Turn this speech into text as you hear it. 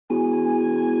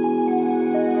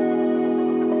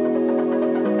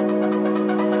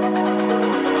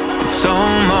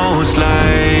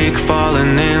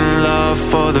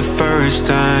the first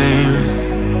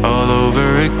time, all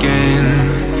over again.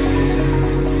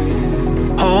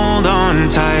 Hold on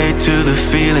tight to the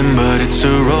feeling, but it's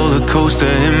a roller coaster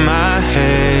in my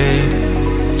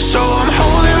head. So I'm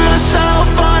holding myself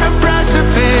on a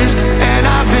precipice, and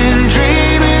I've been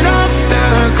dreaming off the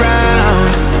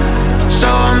ground. So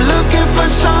I'm looking for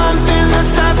something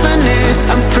that's definite.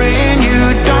 I'm praying you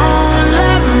don't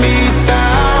let me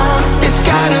down. It's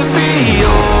gotta be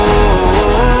all,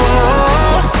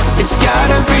 it's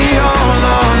gotta be all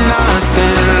or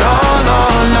nothing, all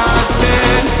or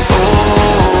nothing. Oh,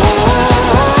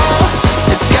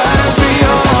 it's gotta be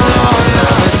all or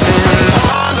nothing,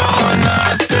 all or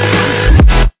nothing.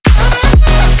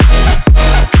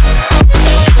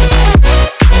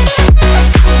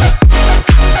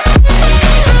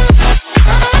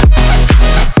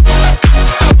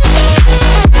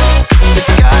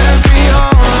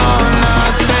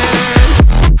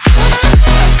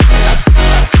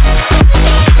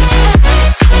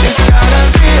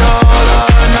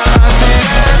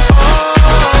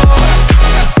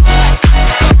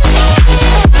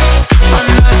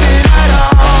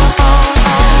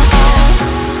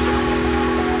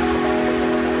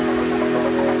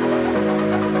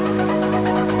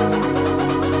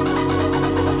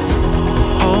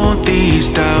 These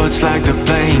doubts like the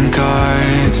playing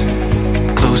cards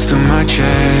close to my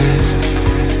chest.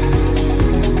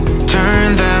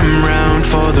 Turn them round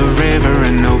for the river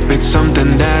and hope it's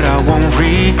something that I won't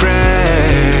regret.